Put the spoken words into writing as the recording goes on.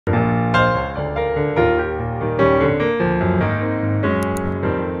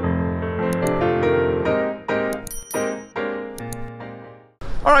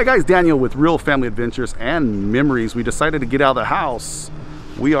Hi guys, Daniel with Real Family Adventures and Memories. We decided to get out of the house.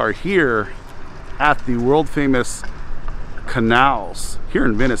 We are here at the world famous canals here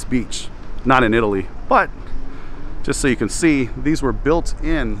in Venice Beach, not in Italy, but just so you can see, these were built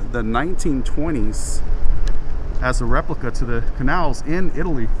in the 1920s as a replica to the canals in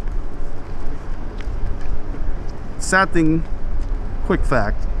Italy. Sad thing, quick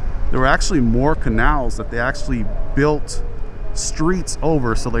fact, there were actually more canals that they actually built streets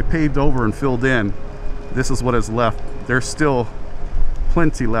over, so they paved over and filled in. This is what is left. There's still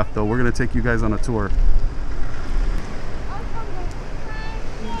plenty left though. We're going to take you guys on a tour.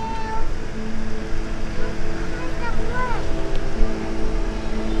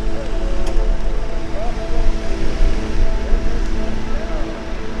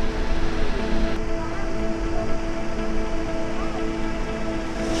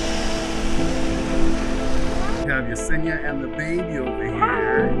 Yesenia and the baby over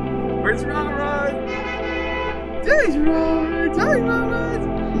here. Where's Robert? There's Robert. Hi, Robert.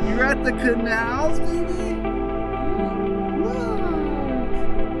 You're at the canals, baby. Look.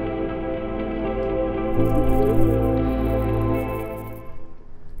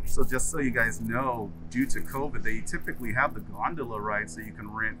 So just so you guys know, due to COVID, they typically have the gondola rides that you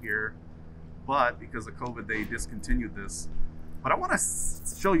can rent here, but because of COVID, they discontinued this. But I want to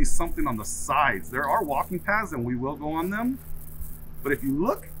show you something on the sides. There are walking paths and we will go on them. But if you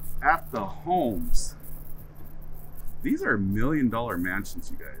look at the homes, these are $1 million mansions,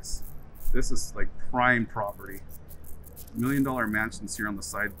 you guys. This is like prime property. $1 million mansions here on the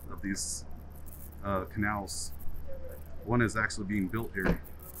side of these canals. One is actually being built here.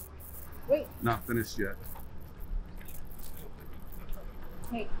 Wait. Not finished yet.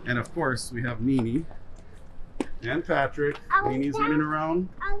 Hey. And of course, we have Nini. And Patrick. Nini's running around,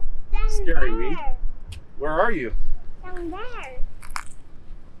 scaring me. Where are you? Down there.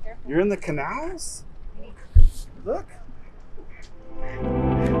 You're in the canals? Look.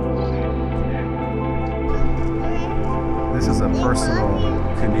 This is a personal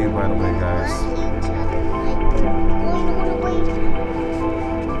canoe, by the way, guys.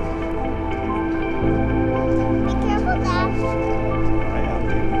 Be careful, Dad. I am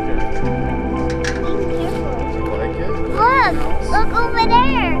being careful. Look over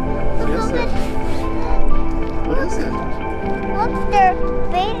there. Look over there. What is it? Look, they're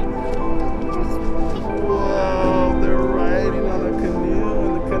big. Whoa, they're riding on a canoe in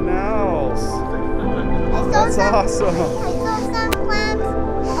the canals. That's awesome. I saw some plants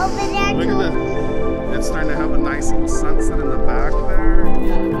over there Look too. at this. It's starting to have a nice little sunset in the back there.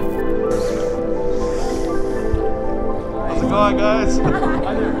 How's it going, guys?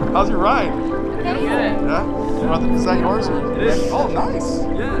 How's your ride? Yeah? Is that yours? It is. Oh, nice.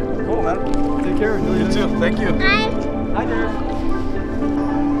 Yeah. Cool, man. Take care. You too. Thank you. Hi, there.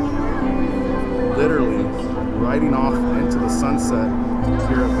 Literally riding off into the sunset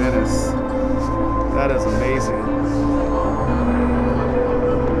here at Venice. That is amazing.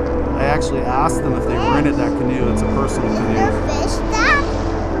 I actually asked them if they rented that canoe. It's a personal is canoe. there fish, Dad?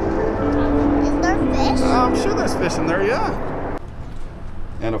 Is there fish? I'm sure there's fish in there, yeah.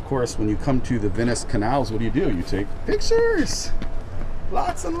 And of course, when you come to the Venice canals, what do? You take pictures.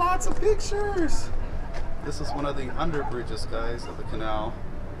 Lots and lots of pictures. This is one of the under bridges, guys, of the canal.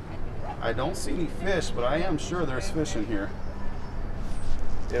 I don't see any fish, but I am sure there's fish in here.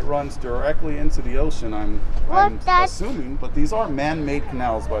 It runs directly into the ocean, I'm assuming, but these are man-made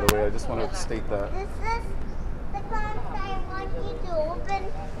canals, by the way. I just want to state that. This is the class I want you to open.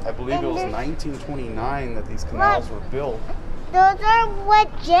 I believe it was 1929 that these canals were built. Those are what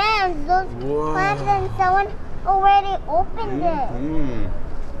gems. Those Whoa. plants and someone already opened it.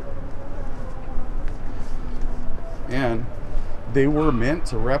 And they were meant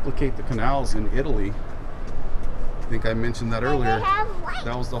to replicate the canals in Italy. I think I mentioned that earlier. They have lights.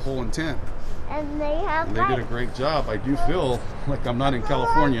 That was the whole intent. And they have And they did a great job. I do feel like I'm not in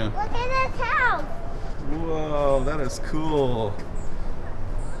California. Look at this house. Whoa, that is cool.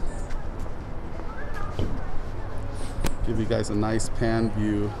 Give you guys a nice pan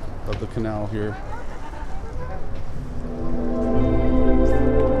view of the canal here.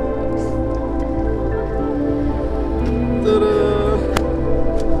 Ta-da!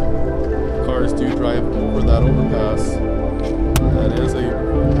 Cars do drive over that overpass. That is a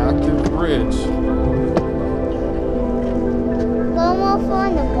active bridge. Don't fall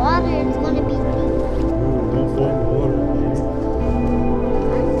in the water. It's going to be deep. Don't fall in the water.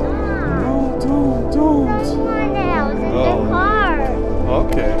 No, don't. Someone else in the Oh. car.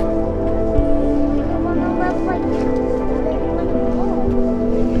 Okay.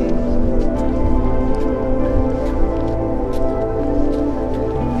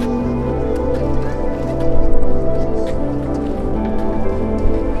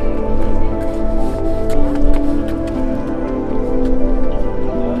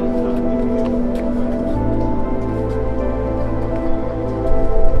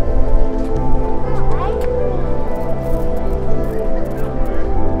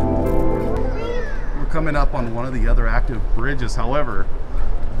 coming up on one of the other active bridges. However,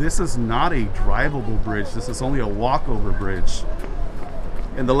 this is not a drivable bridge. This is only a walkover bridge.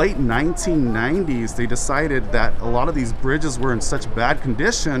 In the late 1990s, they decided that a lot of these bridges were in such bad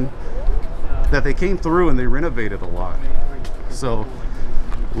condition that they came through and they renovated a lot. So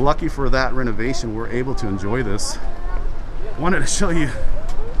lucky for that renovation, we're able to enjoy this. Wanted to show you,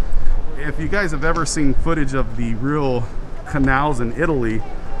 if you guys have ever seen footage of the real canals in Italy,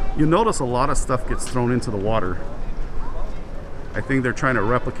 you notice a lot of stuff gets thrown into the water. I think they're trying to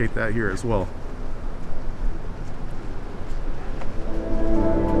replicate that here as well.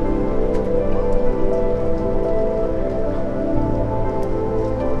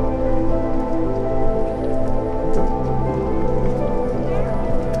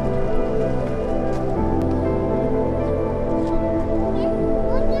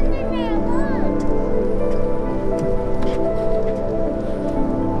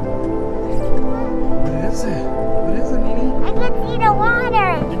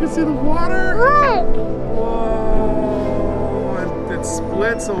 See the water? Look! Whoa! It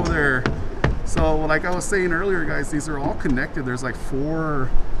splits over there. So like I was saying earlier, guys, these are all connected. There's like 4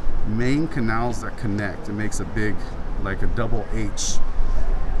 main canals that connect. It makes a big, like a double H.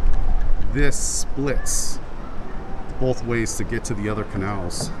 This splits both ways to get to the other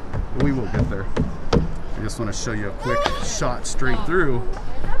canals. We will get there. I just want to show you a quick shot straight through.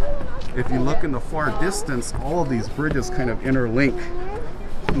 If you look in the far distance, all of these bridges kind of interlink.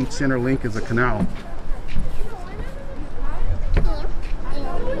 Each interlink is a canal.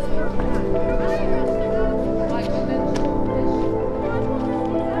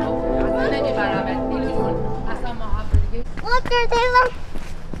 Look, there's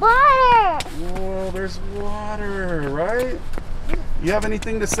water! Whoa, there's water, right? You have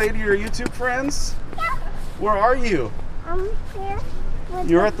anything to say to your YouTube friends? Yeah. Where are you? I'm here.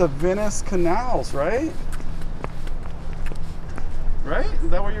 You're at the Venice Canals, right? Right? Is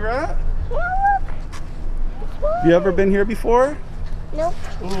that where you're at? Yeah, look. You ever been here before? Nope.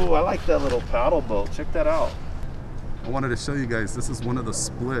 Ooh, I like that little paddle boat. Check that out. I wanted to show you guys, this is one of the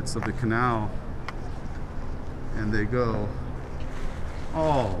splits of the canal. And they go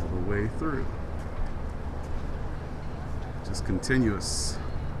all the way through. Just continuous.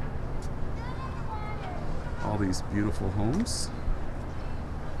 All these beautiful homes.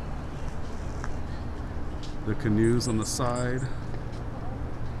 The canoes on the side,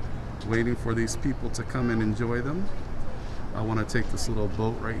 waiting for these people to come and enjoy them. I want to take this little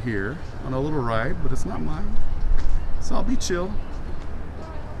boat right here on a little ride, but it's not mine. So I'll be chill.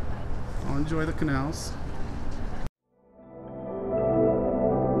 I'll enjoy the canals.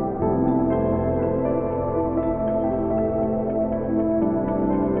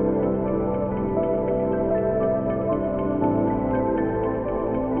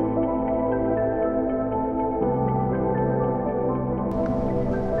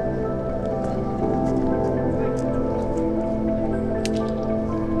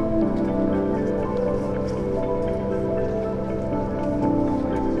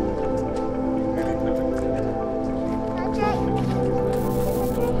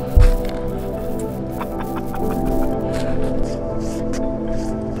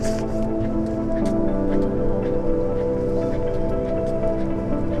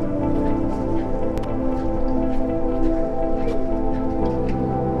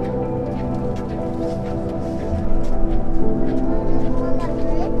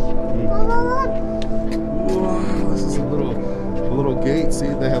 See,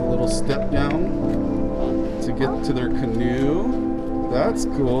 they have a little step down to get to their canoe. That's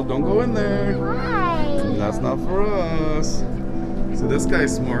cool. Don't go in there. Why? That's not for us. So this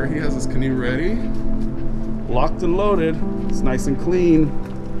guy's smart. He has his canoe ready, locked and loaded. It's nice and clean.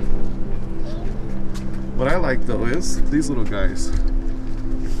 What I like though is these little guys.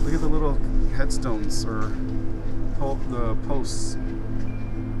 Look at the little headstones or the posts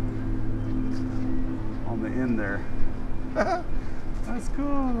on the end there. That's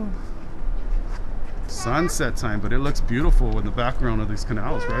cool. Sunset time, but it looks beautiful in the background of these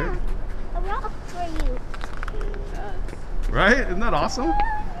canals, right? A rock for you. Right? Isn't that awesome?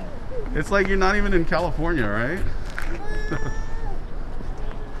 It's like you're not even in California, right?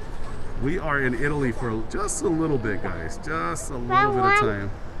 We are in Italy for just a little bit, guys. Just a little bit of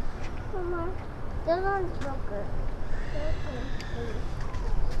time. Mama, this one's broken.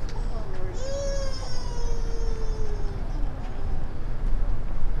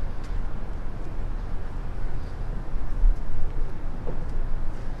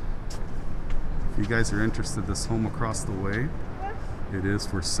 If you guys are interested, this home across the way, it is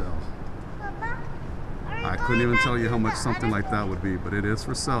for sale. I couldn't even tell you how much something like that would be, but it is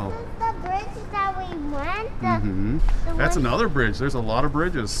for sale. bridge that we went. That's another bridge. There's a lot of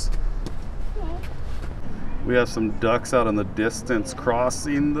bridges. We have some ducks out in the distance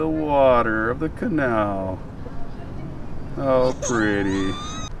crossing the water of the canal. Oh, pretty.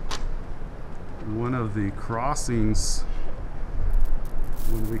 One of the crossings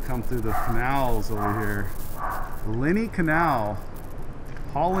when we come through the canals over here. Lenny Canal,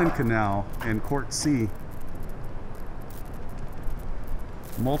 Holland Canal, and Court C.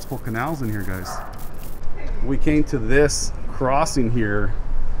 Multiple canals in here, guys. We came to this crossing here,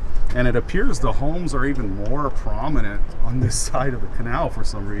 and it appears the homes are even more prominent on this side of the canal for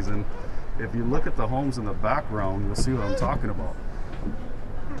some reason. If you look at the homes in the background, you'll see what I'm talking about.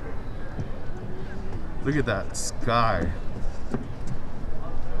 Look at that sky.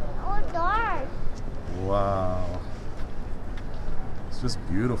 Oh, dark. Wow. It's just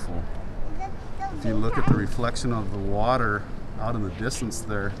beautiful. Is If you look at the reflection of the water out in the distance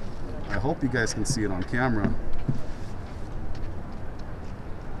there, I hope you guys can see it on camera.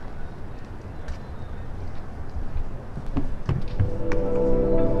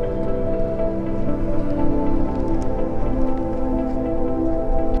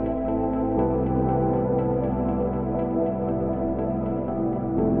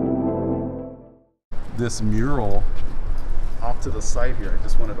 This mural off to the side here, I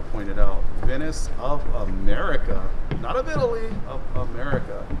just wanted to point it out. Venice of America, not of Italy, of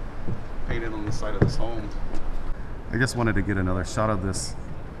America, painted on the side of this home. I just wanted to get another shot of this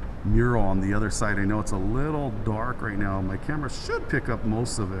mural on the other side. I know it's a little dark right now. My camera should pick up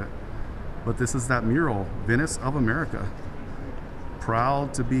most of it, but this is that mural, Venice of America.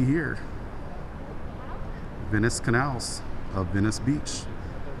 Proud to be here. Venice Canals of Venice Beach.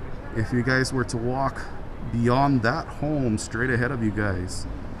 If you guys were to walk beyond that home straight ahead of you guys,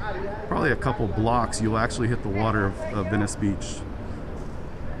 probably a couple blocks, you'll actually hit the water of Venice Beach.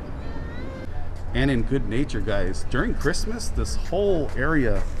 And in good nature, guys, during Christmas, this whole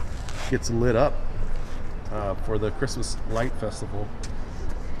area gets lit up for the Christmas Light Festival.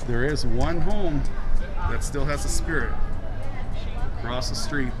 There is one home that still has a spirit across the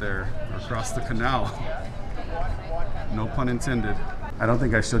street there, or across the canal. No pun intended. I don't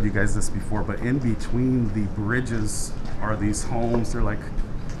think I showed you guys this before, but in between the bridges are these homes. They're like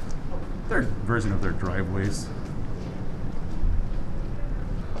their version of their driveways.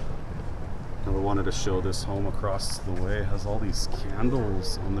 And we wanted to show this home across the way. It has all these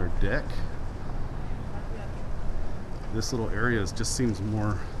candles on their deck. This little area just seems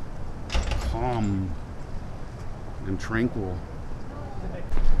more calm and tranquil.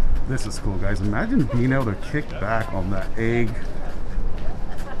 This is cool, guys. Imagine being able to kick back on that egg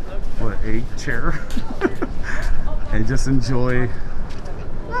chair and just enjoy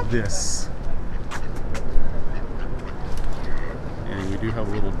this. And we do have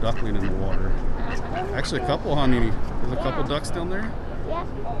a little duckling in the water. Actually, a couple, honey. There's a couple ducks down there. Yeah,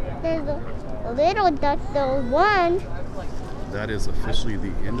 there's a little duck though. One. That is officially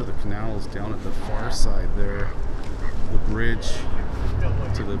the end of the canals down at the far side there. The bridge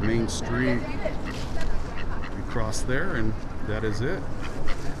to the main street. We cross there, and that is it.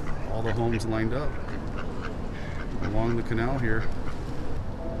 All the homes lined up along the canal here.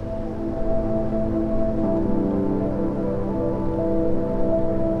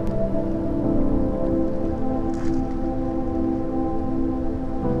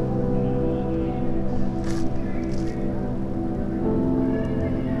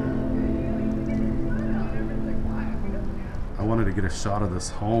 I wanted to get a shot of this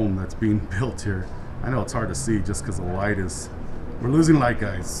home that's being built here. I know it's hard to see just because the light is... We're losing light,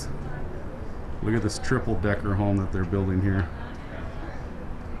 guys. Look at this triple decker home that they're building here.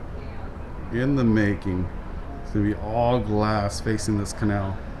 In the making. It's gonna be all glass facing this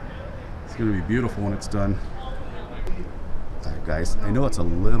canal. It's gonna be beautiful when it's done. All right, guys, I know it's a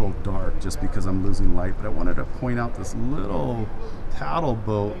little dark just because I'm losing light, but I wanted to point out this little paddle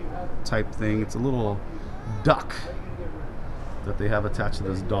boat type thing. It's a little duck that they have attached to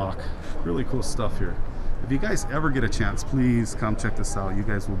this dock. Really cool stuff here. If you guys ever get a chance, please come check this out. You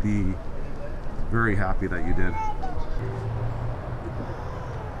guys will be very happy that you did.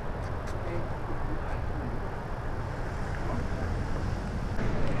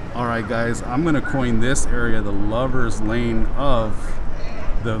 All right, guys, I'm gonna coin this area the Lover's Lane of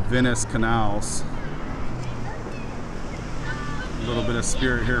the Venice Canals. A little bit of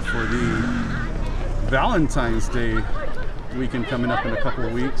spirit here for the Valentine's Day weekend coming up in a couple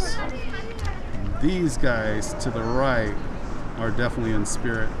of weeks. These guys to the right are definitely in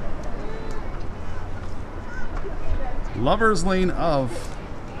spirit. Lover's Lane of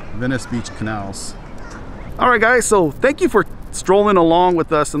Venice Beach Canals. All right, guys, so thank you for strolling along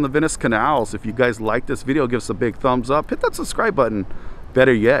with us in the Venice Canals. If you guys like this video, give us a big thumbs up. Hit that subscribe button.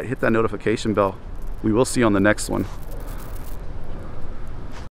 Better yet, hit that notification bell. We will see you on the next one.